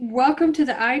Welcome to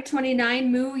the I-29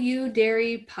 Moo U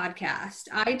Dairy podcast.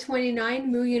 I-29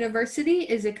 Moo University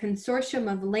is a consortium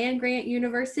of land-grant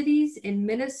universities in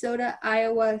Minnesota,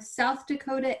 Iowa, South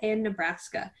Dakota, and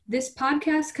Nebraska. This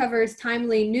podcast covers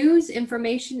timely news,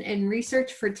 information, and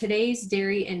research for today's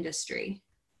dairy industry.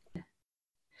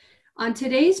 On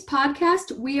today's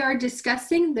podcast, we are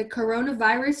discussing the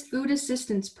Coronavirus Food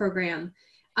Assistance Program.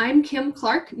 I'm Kim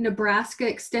Clark, Nebraska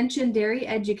Extension Dairy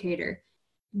Educator.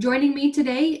 Joining me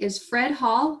today is Fred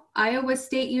Hall, Iowa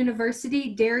State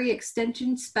University Dairy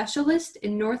Extension Specialist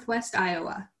in Northwest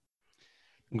Iowa.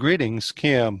 Greetings,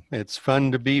 Kim. It's fun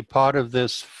to be part of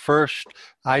this first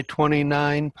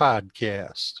I-29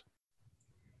 podcast.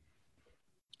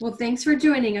 Well, thanks for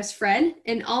joining us, Fred.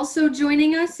 And also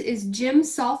joining us is Jim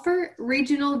Salfer,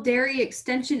 Regional Dairy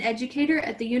Extension Educator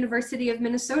at the University of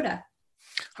Minnesota.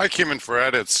 Hi, Kim and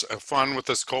Fred. It's fun with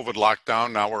this COVID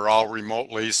lockdown. Now we're all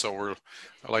remotely, so we're,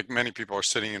 like many people, are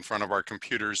sitting in front of our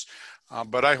computers.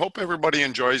 But I hope everybody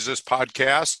enjoys this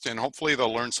podcast, and hopefully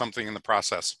they'll learn something in the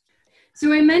process.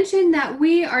 So I mentioned that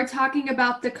we are talking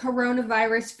about the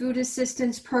Coronavirus Food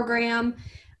Assistance Program.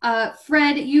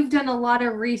 Fred, you've done a lot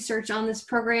of research on this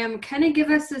program. Kind of give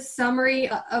us a summary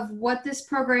of what this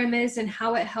program is and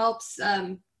how it helps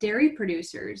dairy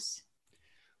producers.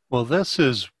 Well, this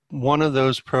is one of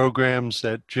those programs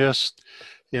that just,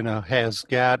 has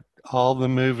got all the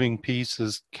moving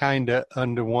pieces kind of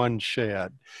under one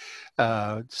shed.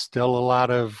 Still a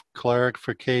lot of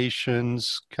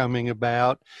clarifications coming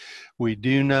about. We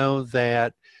do know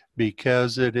that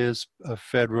because it is a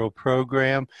federal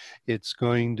program, it's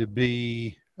going to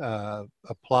be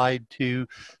applied to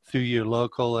through your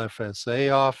local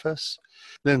FSA office.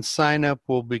 Then sign up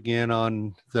will begin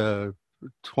on the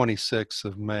 26th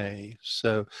of May.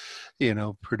 So,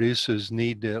 producers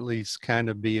need to at least kind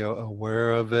of be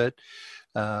aware of it.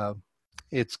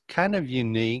 It's kind of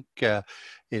unique.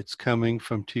 It's coming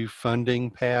from two funding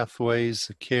pathways.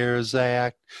 The CARES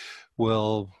Act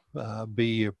will be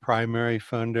your primary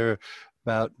funder,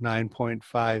 about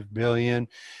 $9.5 billion.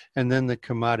 And then the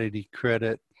Commodity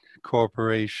Credit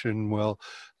Corporation will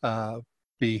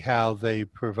be how they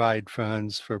provide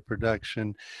funds for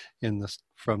production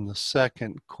from the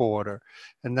second quarter,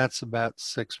 and that's about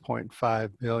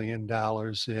 $6.5 billion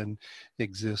in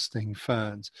existing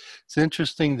funds. It's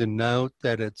interesting to note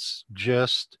that it's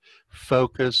just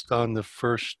focused on the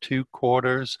first two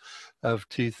quarters of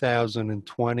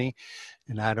 2020,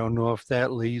 and I don't know if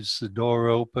that leaves the door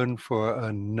open for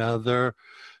another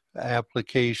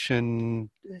application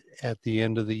at the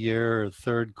end of the year or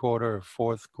third quarter or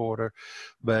fourth quarter,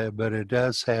 but it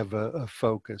does have a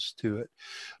focus to it.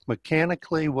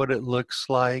 Mechanically, what it looks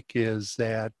like is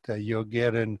that you'll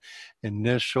get an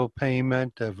initial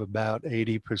payment of about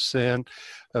 80%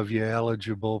 of your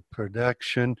eligible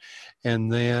production,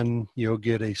 and then you'll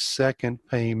get a second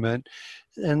payment,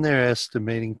 and they're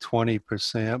estimating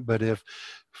 20%, but if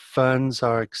funds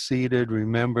are exceeded,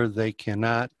 remember they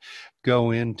cannot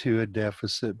go into a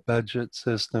deficit budget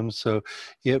system, so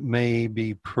it may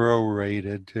be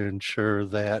prorated to ensure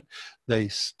that they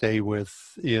stay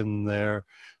within their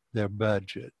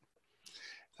budget.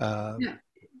 Yeah.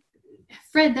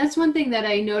 Fred, that's one thing that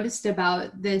I noticed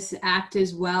about this act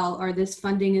as well, or this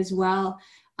funding as well.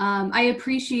 I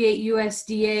appreciate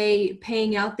USDA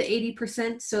paying out the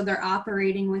 80%, so they're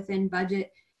operating within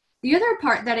budget. The other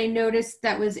part that I noticed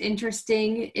that was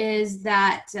interesting is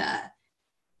that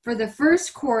for the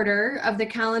first quarter of the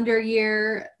calendar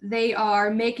year, they are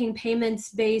making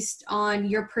payments based on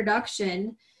your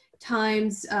production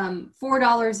times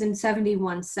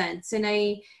 $4.71. And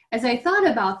as I thought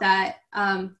about that,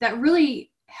 that really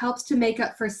helps to make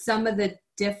up for some of the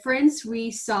difference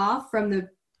we saw from the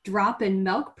drop in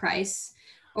milk price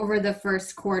over the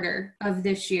first quarter of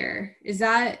this year. Is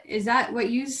that what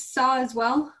you saw as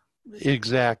well?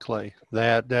 Exactly.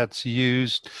 That's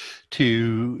used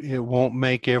to, it won't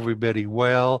make everybody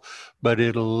well, but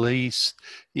it'll at least,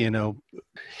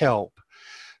 help.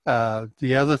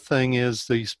 The other thing is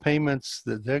these payments,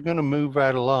 that they're going to move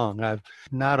right along. I've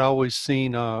not always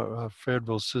seen our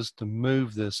federal system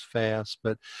move this fast,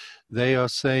 but they are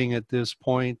saying at this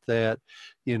point that,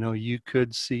 you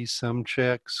could see some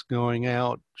checks going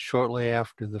out shortly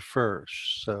after the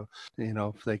first. So,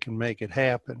 if they can make it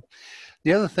happen.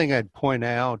 The other thing I'd point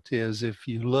out is if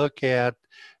you look at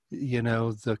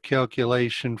the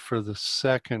calculation for the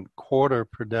second quarter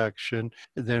production,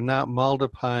 they're not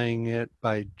multiplying it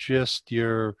by just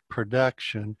your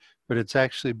production, but it's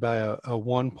actually by a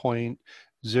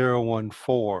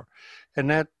 1.014. And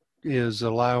that is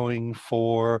allowing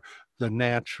for the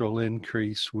natural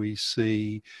increase we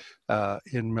see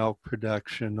in milk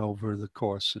production over the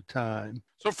course of time.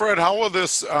 So Fred, how will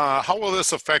this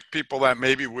affect people that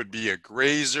maybe would be a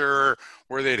grazer,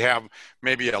 where they'd have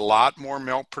maybe a lot more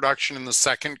milk production in the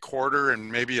second quarter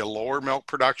and maybe a lower milk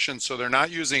production? So they're not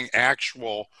using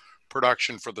actual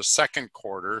production for the second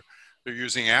quarter. They're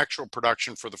using actual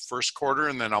production for the first quarter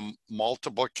and then a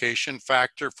multiplication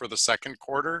factor for the second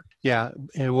quarter? Yeah,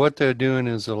 and what they're doing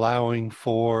is allowing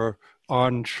for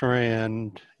on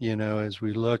trend, as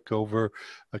we look over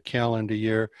a calendar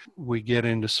year, we get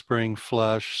into spring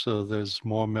flush, so there's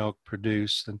more milk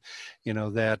produced, and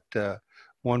that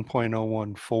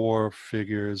 1.014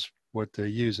 figure is what they're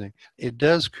using. It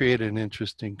does create an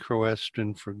interesting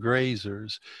question for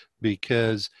grazers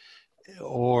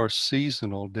or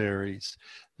seasonal dairies,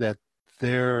 that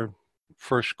their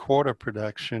first quarter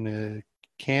production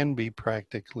can be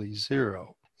practically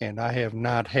zero. And I have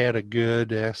not had a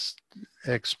good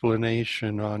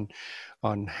explanation on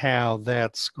how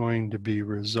that's going to be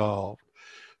resolved.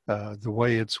 The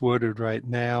way it's worded right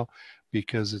now,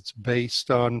 because it's based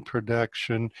on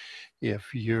production,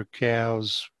 if your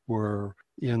cows were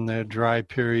in their dry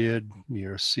period,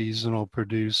 you're a seasonal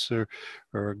producer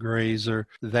or a grazer,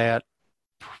 that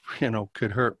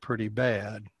could hurt pretty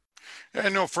bad. I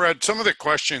know, Fred, some of the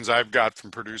questions I've got from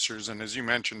producers, and as you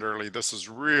mentioned earlier, this is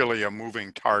really a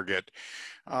moving target.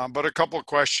 But a couple of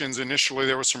questions. Initially,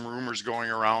 there were some rumors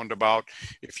going around about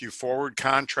if you forward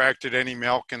contracted any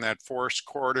milk in that first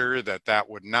quarter, that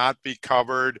would not be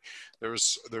covered.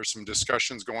 There's some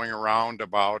discussions going around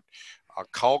about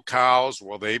cull cows.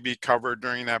 Will they be covered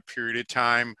during that period of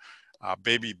time?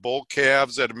 Baby bull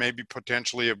calves that maybe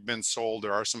potentially have been sold.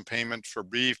 There are some payments for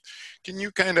beef. Can you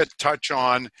kind of touch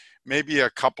on maybe a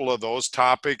couple of those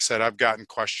topics that I've gotten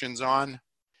questions on?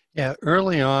 Yeah,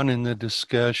 early on in the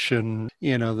discussion,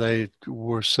 they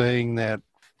were saying that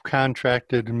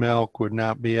contracted milk would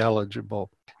not be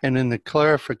eligible. And in the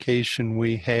clarification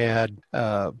we had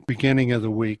beginning of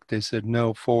the week, they said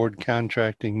no forward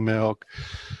contracting milk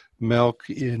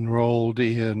enrolled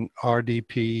in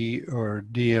RDP or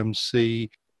DMC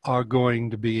are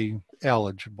going to be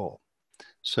eligible.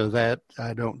 So that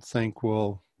I don't think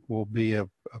will be a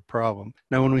problem.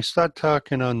 Now, when we start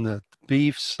talking on the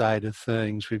beef side of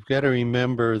things, we've got to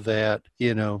remember that,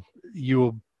 you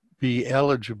will be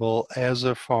eligible as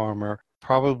a farmer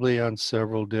probably on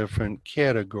several different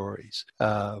categories.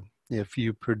 If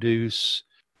you produce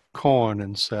corn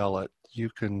and sell it, you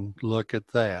can look at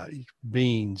that.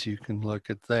 Beans, you can look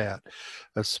at that.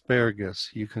 Asparagus,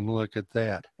 you can look at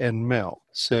that. And milk.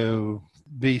 So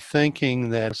be thinking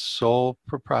that sole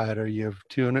proprietor, you have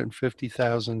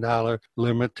 $250,000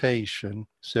 limitation.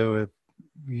 So if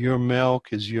your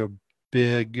milk is your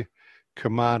big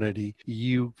commodity,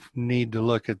 you need to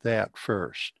look at that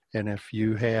first. And if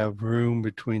you have room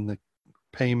between the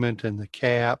payment and the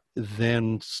cap,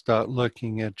 then start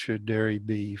looking at your dairy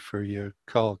beef or your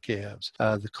cull calves.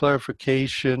 The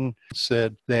clarification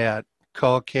said that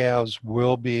cull calves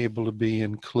will be able to be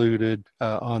included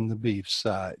on the beef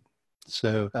side.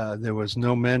 So there was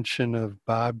no mention of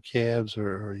bob calves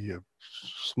or your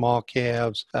small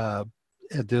calves.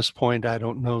 At this point, I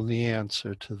don't know the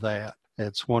answer to that.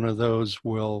 It's one of those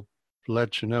we'll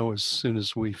let you know as soon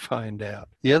as we find out.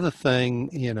 The other thing,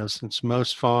 since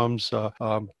most farms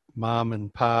are mom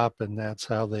and pop and that's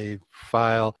how they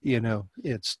file,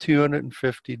 it's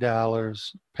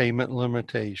 $250 payment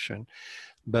limitation.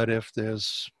 But if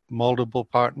there's multiple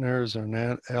partners or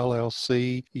an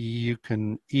LLC, you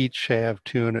can each have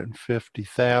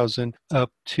 $250,000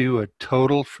 up to a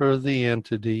total for the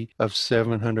entity of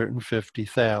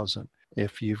 $750,000.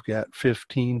 If you've got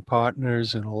 15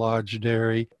 partners in a large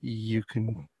dairy, you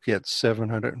can get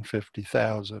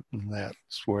 $750,000, and that's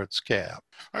where it's capped.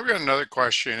 I've got another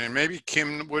question, and maybe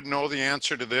Kim would know the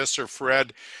answer to this, or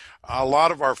Fred. A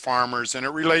lot of our farmers, and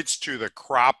it relates to the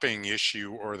cropping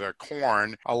issue or the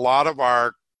corn, a lot of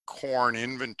our corn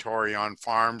inventory on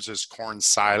farms is corn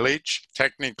silage.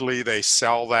 Technically, they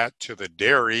sell that to the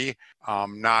dairy,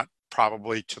 not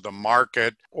probably to the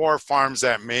market, or farms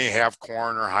that may have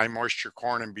corn or high moisture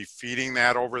corn and be feeding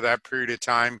that over that period of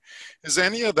time. Is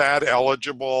any of that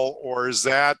eligible, or is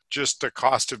that just the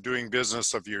cost of doing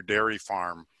business of your dairy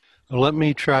farm? Let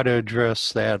me try to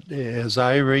address that. As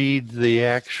I read the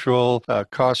actual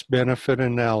cost-benefit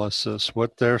analysis,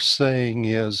 what they're saying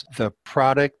is the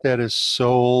product that is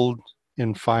sold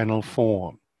in final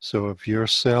form. So if you're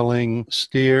selling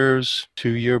steers to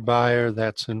your buyer,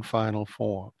 that's in final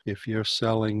form. If you're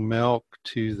selling milk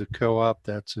to the co-op,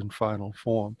 that's in final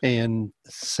form. And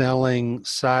selling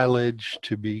silage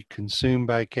to be consumed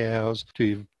by cows,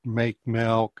 to make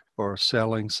milk, or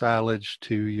selling silage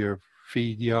to your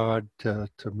feed yard to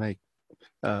make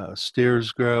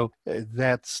steers grow,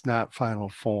 that's not final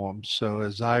form. So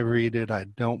as I read it, I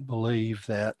don't believe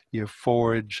that your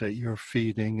forage that you're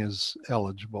feeding is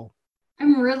eligible.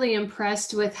 I'm really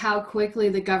impressed with how quickly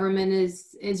the government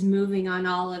is moving on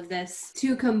all of this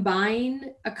to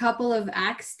combine a couple of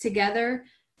acts together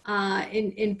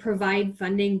and provide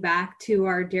funding back to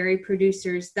our dairy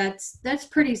producers. That's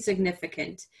pretty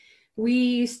significant.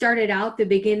 We started out the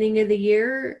beginning of the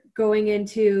year going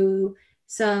into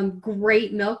some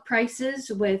great milk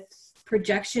prices with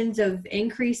projections of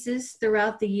increases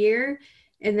throughout the year.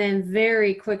 And then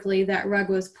very quickly that rug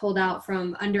was pulled out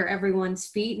from under everyone's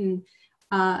feet, and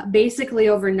basically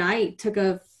overnight took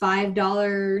a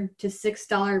 $5 to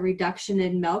 $6 reduction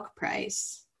in milk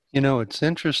price. You know, it's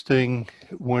interesting,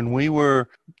 when we were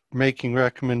making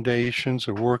recommendations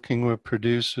or working with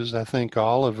producers, I think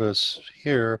all of us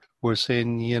here were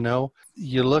saying,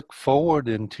 you look forward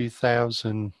in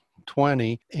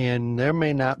 2020 and there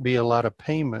may not be a lot of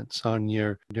payments on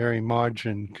your dairy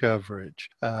margin coverage.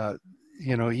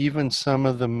 Even some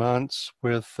of the months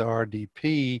with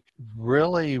RDP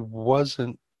really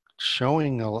wasn't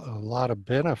showing a lot of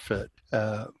benefit.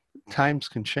 Times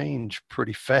can change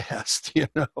pretty fast,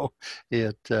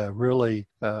 It really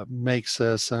makes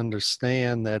us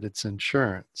understand that it's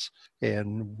insurance.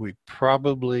 And we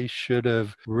probably should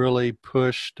have really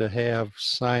pushed to have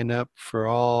sign up for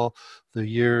all the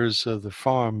years of the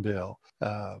Farm Bill,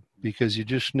 because you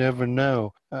just never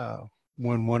know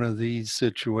when one of these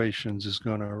situations is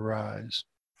going to arise.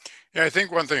 Yeah, I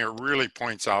think one thing it really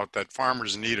points out that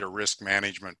farmers need a risk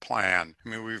management plan. I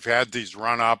mean, we've had these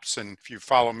run-ups, and if you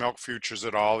follow milk futures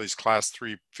at all, these class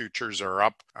 3 futures are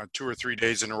up 2 or 3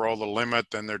 days in a row, the limit,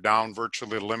 then they're down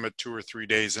virtually the limit 2 or 3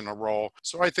 days in a row.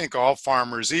 So I think all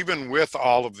farmers, even with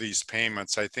all of these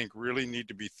payments, I think really need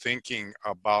to be thinking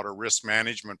about a risk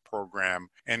management program.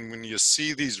 And when you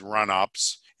see these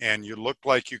run-ups and you look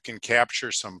like you can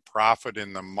capture some profit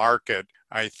in the market,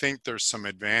 I think there's some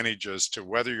advantages to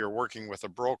whether you're working with a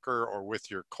broker or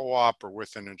with your co-op or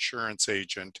with an insurance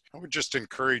agent. I would just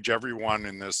encourage everyone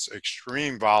in this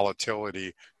extreme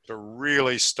volatility to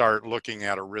really start looking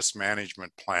at a risk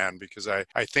management plan, because I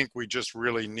think we just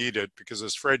really need it, because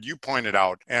as Fred, you pointed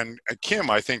out, and Kim,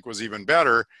 I think, was even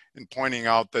better in pointing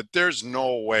out that there's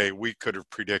no way we could have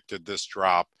predicted this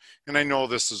drop. And I know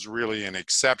this is really an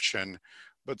exception,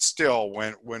 but still,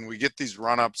 when we get these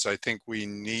run-ups, I think we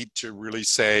need to really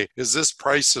say, is this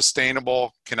price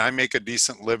sustainable? Can I make a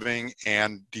decent living?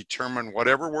 And determine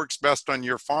whatever works best on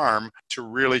your farm to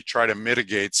really try to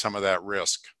mitigate some of that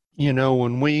risk.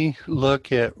 When we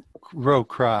look at row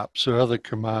crops or other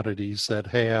commodities that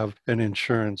have an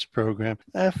insurance program,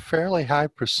 a fairly high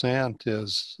percent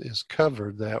is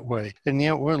covered that way. And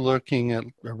yet we're looking at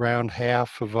around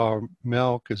half of our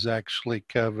milk is actually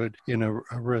covered in a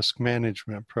risk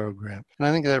management program. And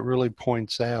I think that really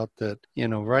points out that,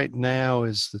 right now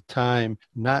is the time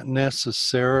not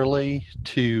necessarily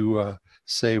to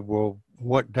say, well,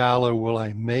 what dollar will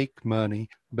I make money,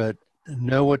 but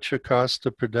know what your cost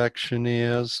of production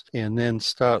is, and then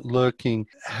start looking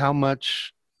how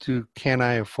much can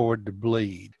I afford to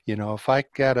bleed. If I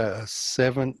got I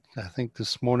think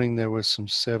this morning there was some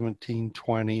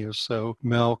 17.20 or so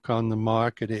milk on the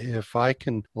market. If I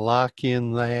can lock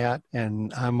in that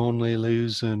and I'm only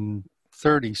losing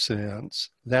 30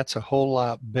 cents, that's a whole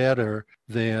lot better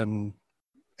than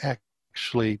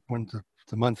actually when the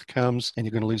month comes and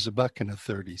you're going to lose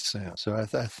 $1.30. So I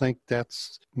think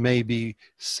that's maybe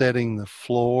setting the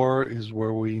floor is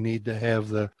where we need to have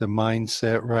the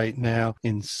mindset right now,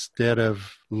 instead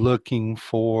of looking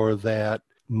for that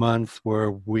month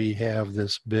where we have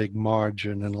this big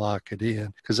margin and lock it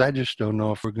in, because I just don't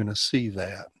know if we're going to see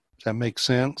that. Does that make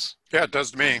sense? Yeah, it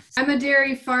does to me. I'm a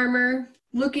dairy farmer.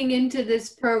 Looking into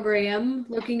this program,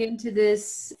 looking into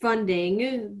this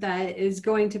funding that is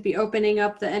going to be opening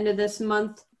up the end of this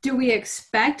month, do we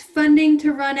expect funding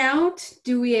to run out?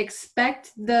 Do we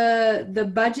expect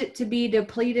the budget to be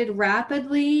depleted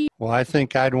rapidly? Well, I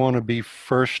think I'd want to be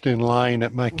first in line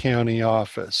at my county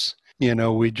office.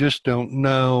 We just don't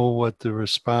know what the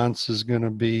response is going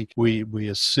to be. We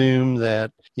assume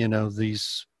that,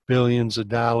 these billions of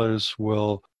dollars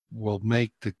will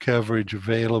make the coverage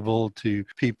available to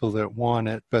people that want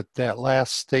it. But that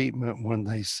last statement, when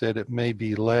they said it may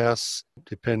be less,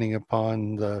 depending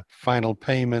upon the final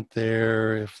payment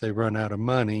there, if they run out of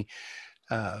money,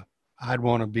 I'd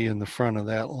want to be in the front of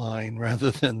that line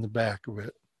rather than the back of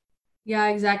it. Yeah,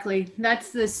 exactly.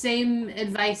 That's the same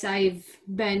advice I've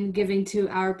been giving to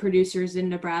our producers in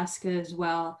Nebraska as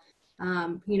well.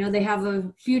 They have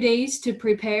a few days to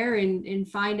prepare and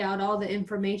find out all the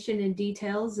information and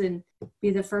details and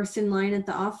be the first in line at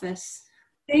the office.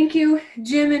 Thank you,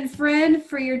 Jim and Fred,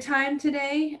 for your time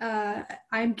today.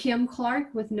 I'm Kim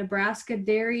Clark with Nebraska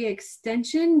Dairy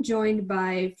Extension, joined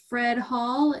by Fred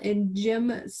Hall and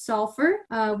Jim Sulfur.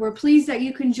 We're pleased that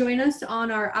you can join us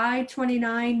on our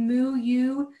I-29 Moo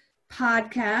U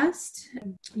podcast.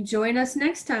 Join us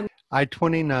next time.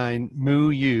 I-29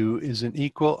 Moo U is an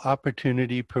equal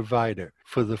opportunity provider.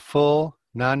 For the full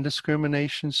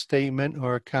non-discrimination statement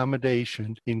or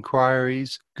accommodation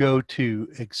inquiries, go to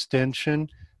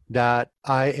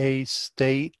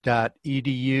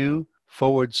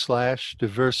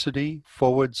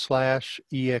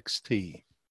extension.iastate.edu/diversity/ext.